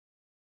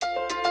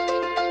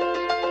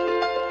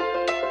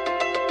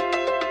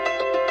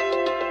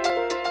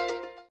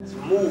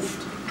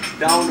moved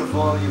down the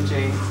value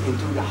chain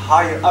into the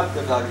higher up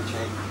the value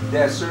chain.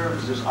 Their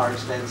services are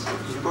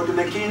extensive. If you go to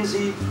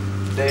McKinsey,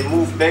 they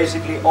move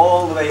basically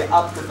all the way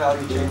up the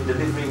value chain,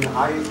 delivering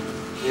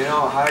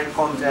high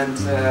content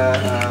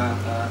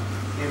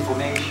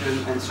information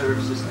and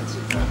services,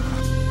 etc.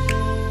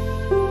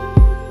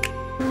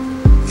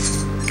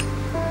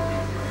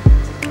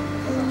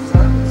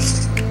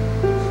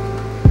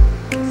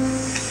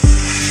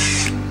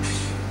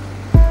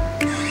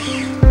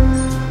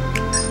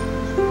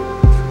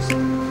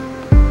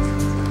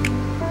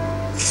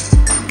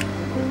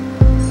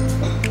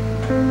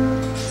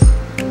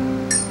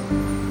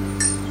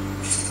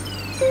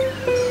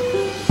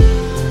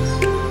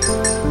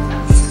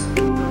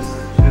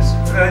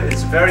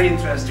 It's very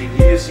interesting.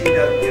 Here you see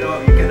that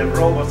you can have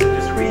robots that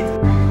just read.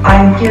 I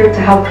am here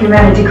to help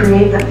humanity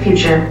create that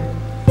future.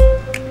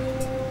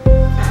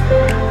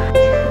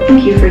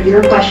 Thank you for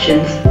your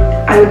questions.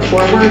 I look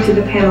forward to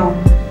the panel.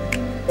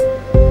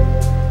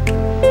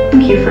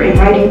 Thank you for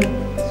inviting.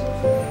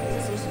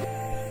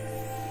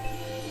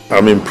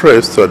 I'm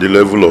impressed at the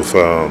level of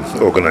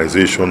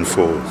organization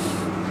for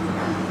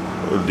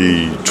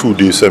the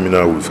 2-day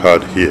seminar we've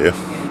had here.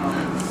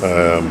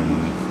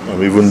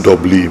 I'm even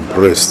doubly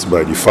impressed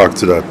by the fact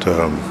that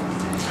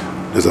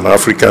there's an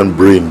African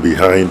brain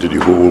behind the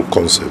whole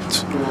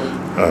concept,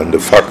 and the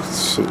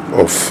fact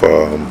of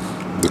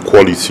the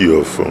quality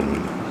of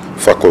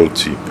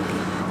faculty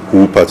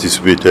who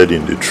participated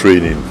in the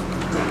training.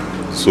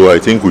 So I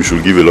think we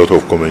should give a lot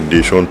of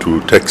commendation to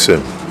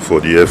Texem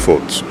for the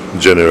effort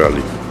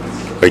generally.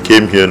 I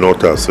came here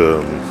not as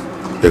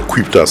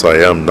equipped as I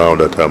am now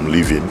that I'm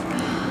leaving,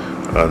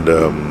 and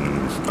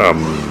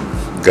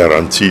I'm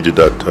guaranteed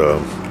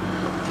that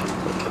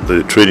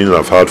the training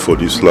I've had for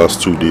these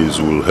last 2 days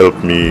will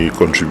help me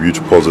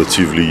contribute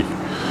positively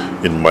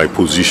in my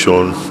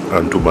position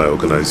and to my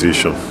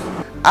organization.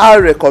 I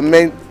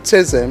recommend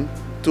Texem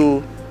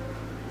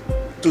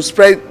to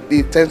spread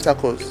the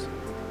tentacles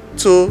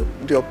to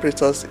the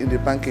operators in the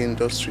banking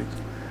industry,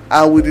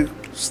 and with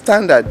the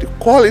standard, the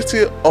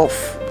quality of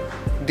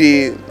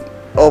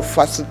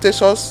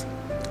facilitators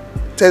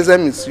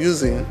Texem is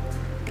using,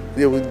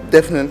 they will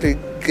definitely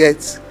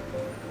get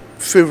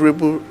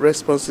favorable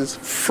responses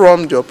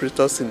from the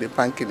operators in the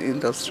banking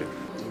industry.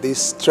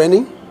 This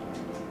training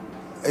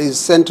is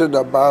centered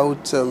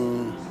about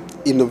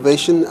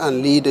innovation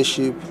and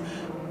leadership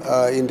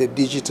in the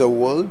digital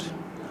world.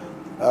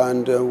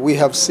 And we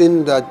have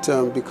seen that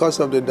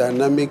because of the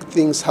dynamic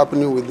things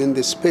happening within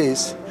the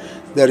space,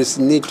 there is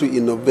need to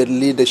innovate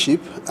leadership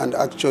and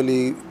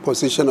actually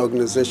position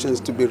organizations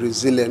to be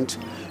resilient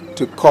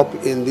to cope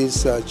in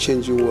this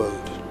changing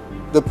world.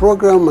 The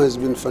program has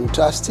been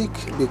fantastic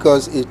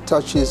because it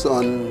touches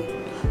on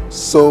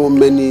so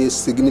many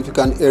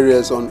significant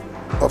areas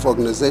of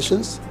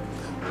organizations.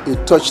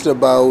 It touched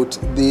about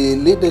the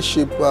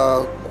leadership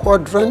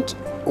quadrant,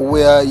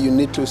 where you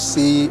need to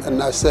see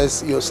and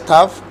assess your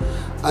staff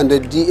and the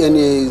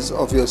DNAs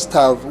of your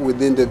staff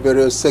within the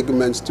various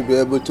segments to be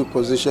able to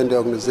position the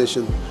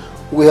organization.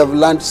 We have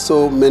learned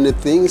so many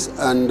things,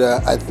 and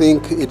I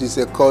think it is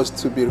a cause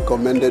to be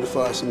recommended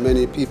for as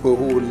many people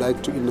who would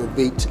like to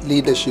innovate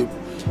leadership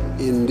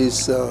in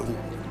this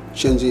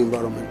changing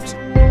environment.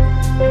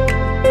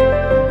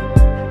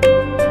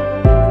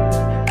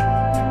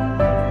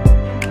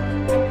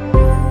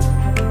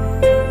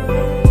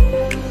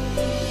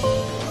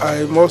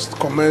 I must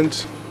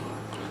commend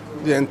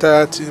the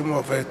entire team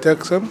of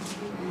Texem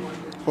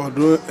for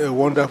doing a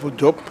wonderful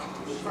job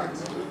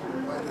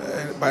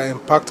by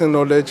imparting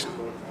knowledge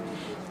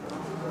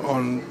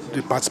on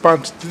the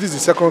participants. This is the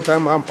second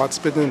time I'm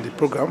participating in the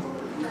program,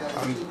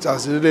 and it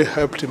has really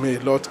helped me a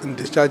lot in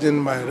discharging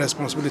my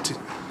responsibility.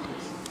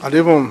 And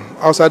even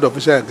outside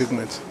official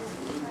engagement,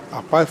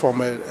 apart from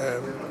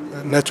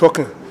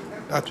networking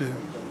that we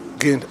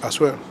gained as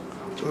well.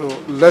 So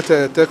let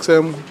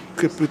Texem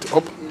keep it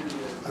up,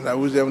 and I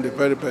wish them the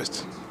very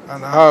best.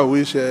 And I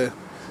wish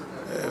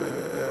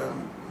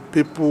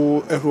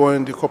people, everyone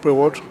in the corporate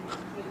world,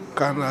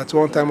 can at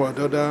one time or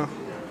the other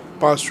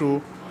pass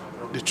through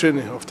the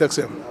training of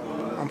Texem.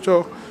 I'm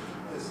sure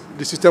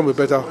the system will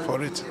be better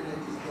for it.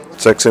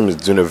 Texem is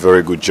doing a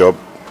very good job.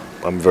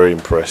 I'm very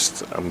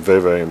impressed. I'm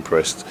very, very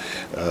impressed.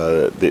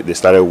 They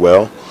started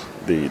well.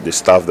 The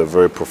staff, they're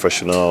very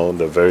professional,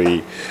 they're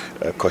very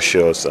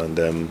cautious, and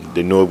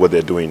they know what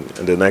they're doing.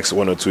 In the next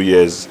 1 or 2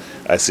 years,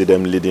 I see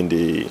them leading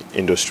the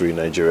industry in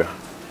Nigeria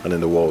and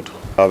in the world.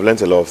 I've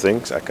learned a lot of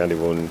things. I can't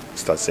even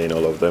start saying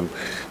all of them.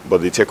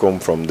 But the take home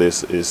from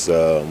this is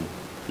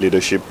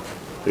leadership.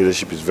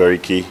 Leadership is very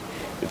key.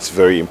 It's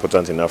very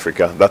important in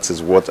Africa. That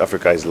is what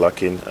Africa is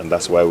lacking, and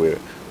that's why we're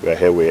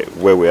here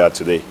where we are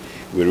today.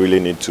 We really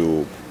need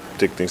to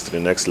take things to the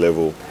next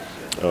level.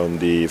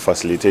 The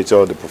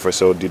facilitator, the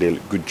professor, did a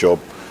good job.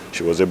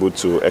 She was able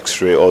to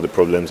x-ray all the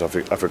problems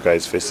Africa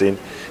is facing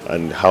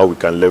and how we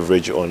can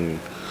leverage on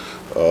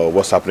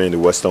what's happening in the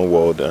Western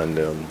world and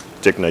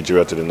take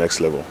Nigeria to the next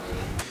level.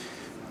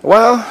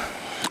 Well,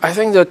 I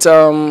think that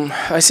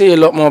I see a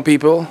lot more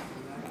people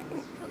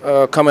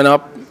coming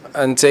up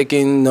and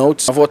taking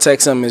notes of what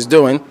Texem is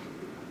doing,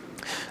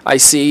 I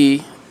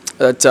see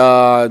that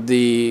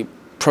the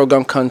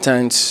program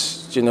content,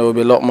 will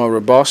be a lot more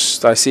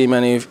robust. I see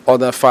many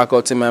other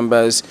faculty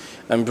members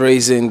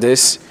embracing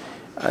this,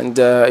 and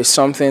it's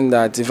something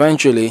that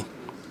eventually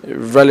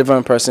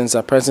relevant persons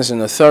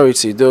in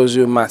authority, those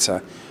who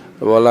matter,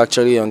 will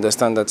actually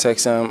understand that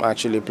Texem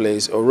actually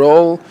plays a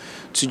role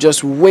to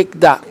just wake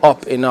that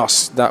up in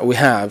us that we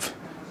have,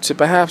 to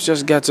perhaps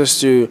just get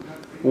us to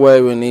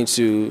where we need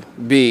to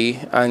be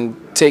and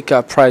take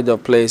our pride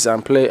of place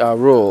and play our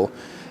role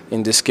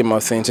in the scheme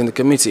of things in the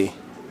Committee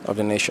of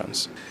the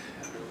Nations.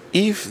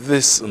 If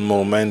this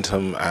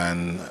momentum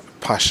and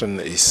passion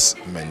is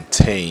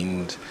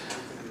maintained,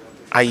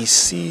 I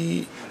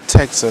see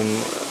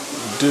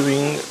Texem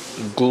doing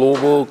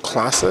global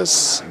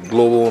classes,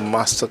 global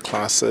master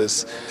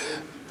classes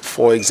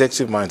for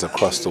executive minds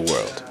across the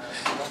world,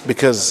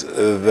 because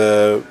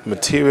the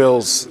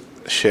materials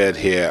shared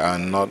here are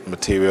not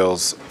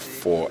materials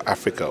for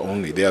Africa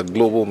only. They are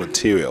global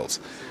materials,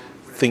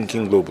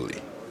 thinking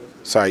globally.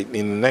 So in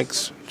the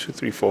next 2,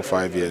 3, 4,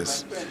 5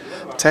 years,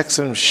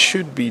 Texem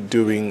should be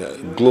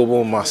doing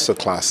global master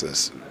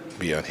classes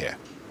beyond here.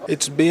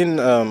 It's been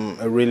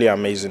a really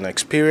amazing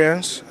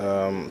experience.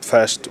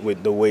 First,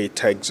 with the way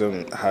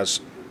Texem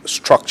has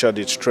structured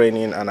its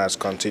training and has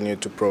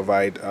continued to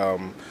provide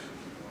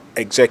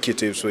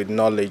executives with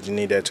knowledge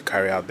needed to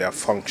carry out their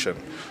function.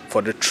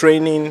 For the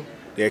training,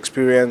 the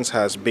experience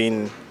has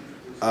been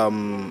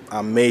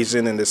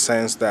amazing in the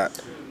sense that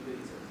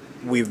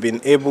we've been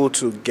able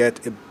to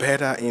get a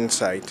better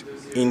insight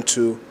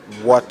into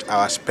what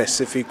our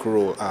specific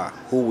role are,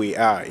 who we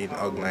are in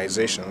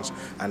organizations,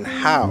 and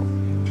how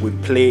we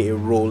play a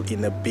role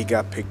in a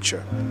bigger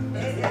picture.